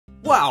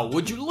Wow,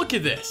 would you look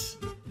at this?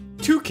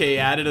 2K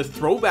added a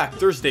Throwback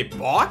Thursday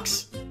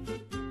box?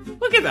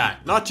 Look at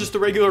that, not just a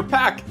regular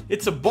pack,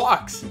 it's a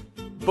box.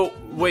 But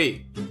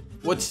wait,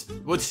 what's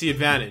the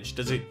advantage?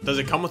 Does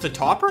it come with a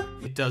topper?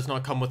 It does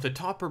not come with a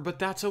topper, but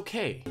that's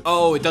okay.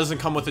 Oh, it doesn't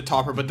come with a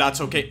topper, but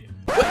that's okay.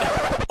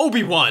 What?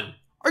 Obi-Wan,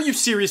 are you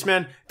serious,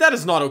 man? That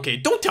is not okay.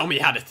 Don't tell me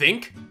how to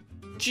think.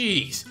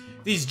 Jeez,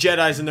 these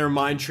Jedis and their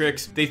mind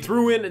tricks. They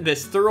threw in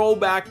this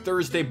Throwback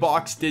Thursday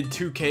box, did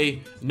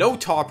 2K. No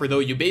topper though,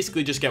 you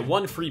basically just get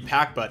one free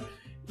pack, but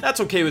that's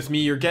okay with me.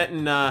 You're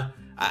getting,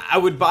 I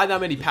would buy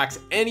that many packs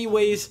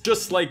anyways.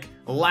 Just like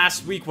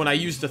last week when I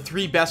used the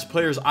 3 best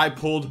players I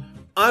pulled,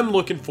 I'm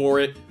looking for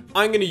it.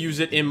 I'm gonna use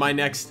it in my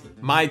next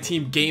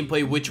MyTEAM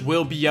gameplay, which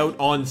will be out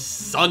on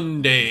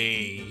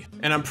Sunday.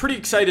 And I'm pretty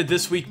excited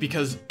this week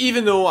because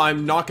even though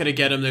I'm not gonna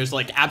get them, there's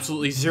like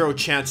absolutely 0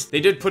 chance. They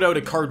did put out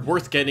a card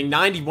worth getting,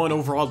 91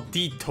 overall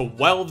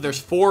D12. There's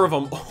 4 of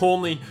them,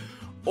 only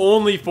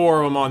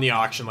 4 of them on the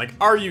auction. Like,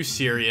 are you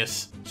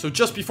serious? So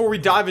just before we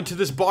dive into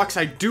this box,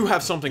 I do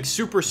have something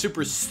super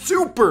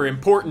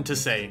important to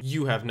say.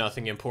 You have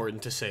nothing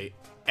important to say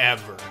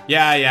ever.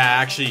 Yeah,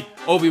 actually,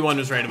 Obi-Wan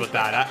was right about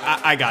that.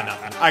 I got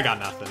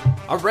nothing.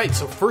 All right,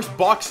 so first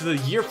box of the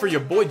year for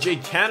your boy Jay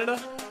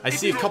Canada. I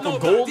see a couple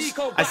golds.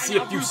 I see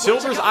a few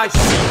silvers. I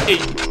see a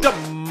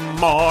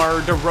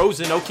DeMar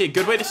DeRozan. Okay,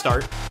 good way to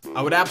start.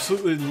 I would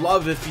absolutely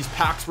love if these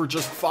packs were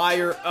just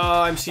fire.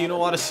 I'm seeing a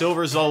lot of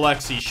silvers.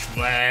 Alexi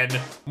Shved.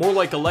 More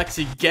like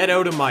Alexi, get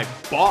out of my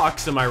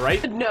box. Am I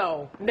right?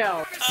 No.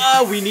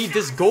 We need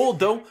this gold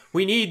though.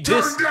 We need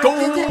this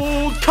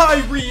gold.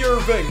 Kyrie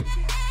Irving.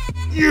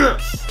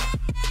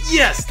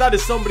 Yes, that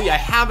is somebody I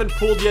haven't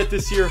pulled yet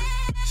this year.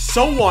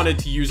 So wanted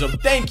to use them.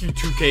 Thank you,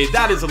 2K.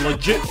 That is a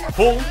legit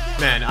pull.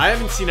 Man, I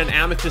haven't seen an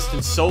amethyst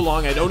in so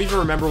long. I don't even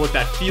remember what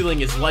that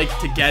feeling is like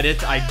to get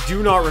it. I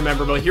do not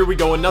remember, but here we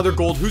go. Another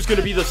gold. Who's going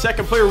to be the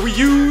second player we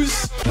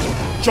use?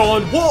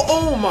 John Wall.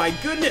 Oh my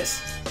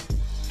goodness.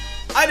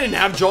 I didn't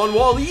have John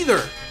Wall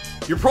either.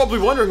 You're probably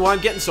wondering why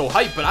I'm getting so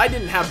hyped, but I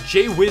didn't have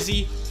Jay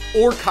Wizzy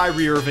or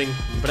Kyrie Irving,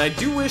 but I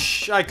do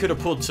wish I could have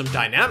pulled some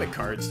dynamic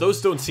cards. Those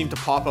don't seem to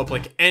pop up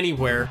like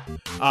anywhere.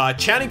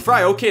 Channing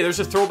Frye, okay, there's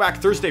a Throwback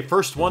Thursday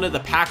first one of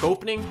the pack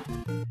opening.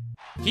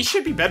 He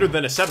should be better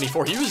than a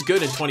 74. He was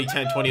good in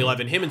 2010,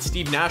 2011. Him and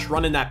Steve Nash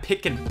running that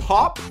pick and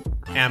pop.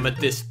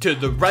 Amethyst to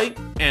the right.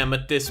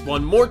 Amethyst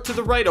one more to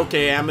the right.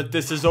 Okay,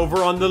 Amethyst is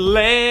over on the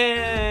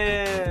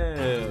left.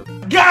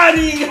 Got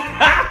him!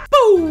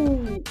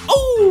 Boom!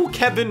 Oh,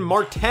 Kevin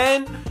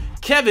Martin.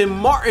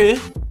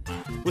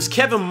 Was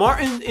Kevin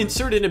Martin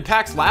inserted in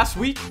packs last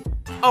week?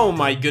 Oh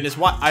my goodness,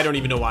 what? I don't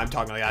even know why I'm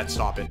talking like that.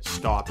 Stop it.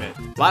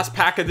 Last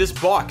pack of this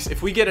box.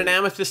 If we get an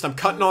amethyst, I'm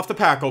cutting off the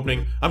pack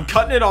opening. I'm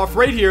cutting it off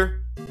right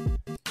here.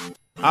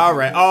 All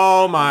right.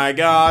 Oh my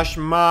gosh,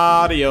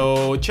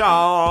 Mario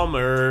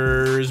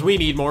Chalmers. We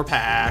need more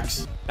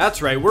packs.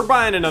 That's right. We're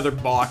buying another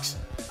box.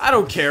 I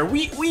don't care.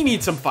 We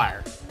need some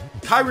fire.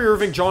 Kyrie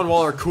Irving, John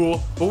Wall are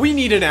cool, but we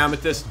need an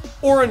amethyst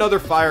or another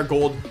fire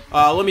gold.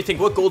 Let me think,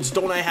 what golds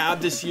don't I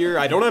have this year?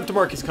 I don't have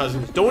DeMarcus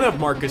Cousins, don't have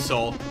Marcus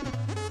Gasol.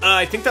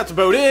 I think that's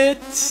about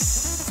it.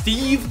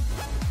 Steve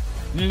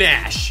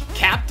Nash,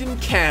 Captain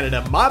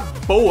Canada, my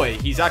boy.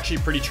 He's actually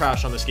pretty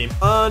trash on this game,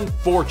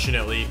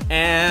 unfortunately.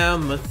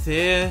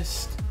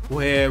 Amethyst,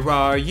 where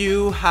are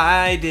you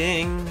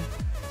hiding?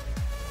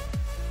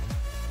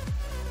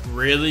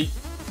 Really?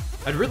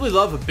 I'd really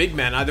love a big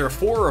man, either a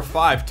 4 or a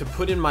 5, to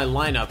put in my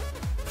lineup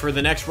for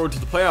the next Road to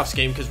the Playoffs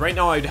game, because right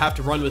now I'd have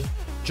to run with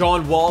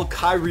John Wall,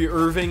 Kyrie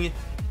Irving,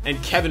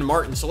 and Kevin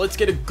Martin. So let's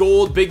get a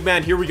gold big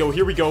man. Here we go.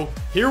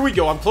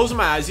 I'm closing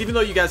my eyes, even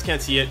though you guys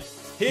can't see it.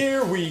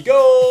 Here we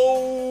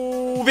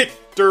go.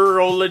 Victor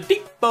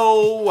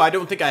Oladipo. I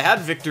don't think I had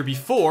Victor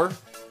before.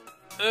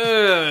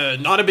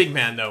 Not a big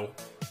man, though.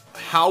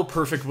 How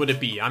perfect would it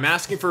be? I'm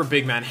asking for a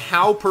big man.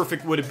 How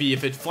perfect would it be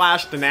if it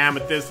flashed an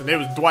amethyst and it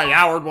was Dwight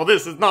Howard? Well,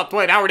 this is not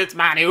Dwight Howard, it's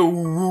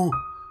Manu.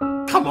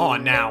 Come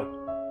on now.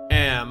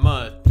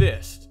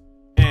 Amethyst.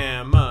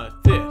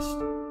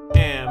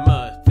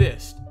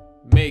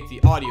 Make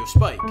the audio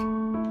spike.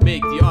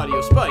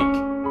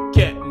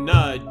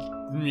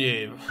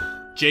 Getting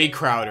Jay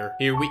Crowder.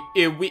 Here we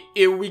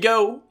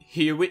go.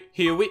 Here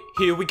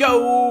we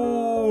go.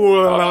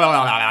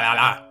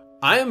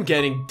 I am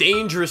getting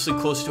dangerously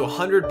close to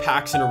 100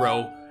 packs in a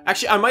row.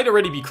 Actually, I might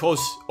already be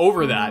close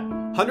over that.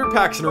 100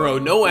 packs in a row,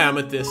 no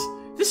amethyst.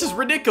 This is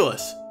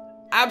ridiculous.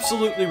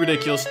 Absolutely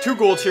ridiculous. 2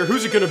 golds here.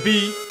 Who's it gonna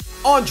be?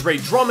 Andre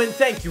Drummond,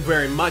 thank you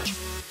very much.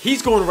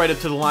 He's going right up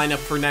to the lineup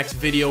for next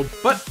video.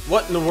 But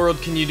what in the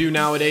world can you do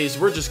nowadays?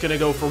 We're just gonna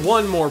go for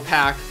one more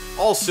pack.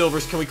 All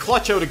silvers. Can we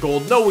clutch out a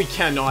gold? No, we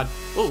cannot.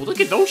 Oh,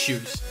 look at those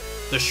shoes.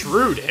 The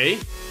Shrewd, hey?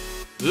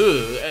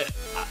 Ugh.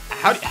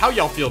 How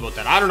y'all feel about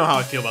that? I don't know how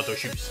I feel about those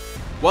shoes.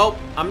 Well,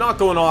 I'm not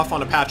going off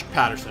on a Patrick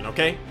Patterson,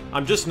 okay?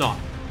 I'm just not.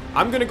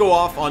 I'm going to go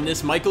off on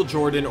this Michael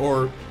Jordan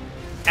or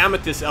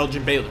Amethyst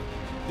Elgin Baylor.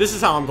 This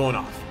is how I'm going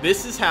off.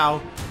 This is how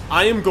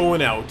I am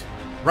going out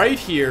right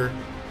here,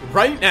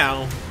 right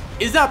now,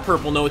 Is that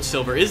purple? No, it's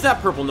silver. Is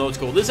that purple? No, it's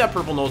gold. Is that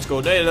purple? No, it's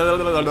gold.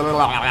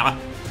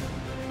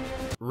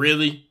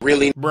 Really?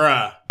 Really?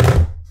 Bruh.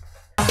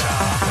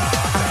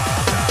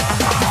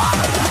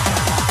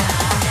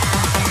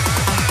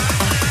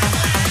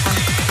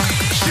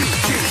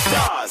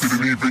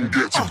 Didn't even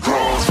get to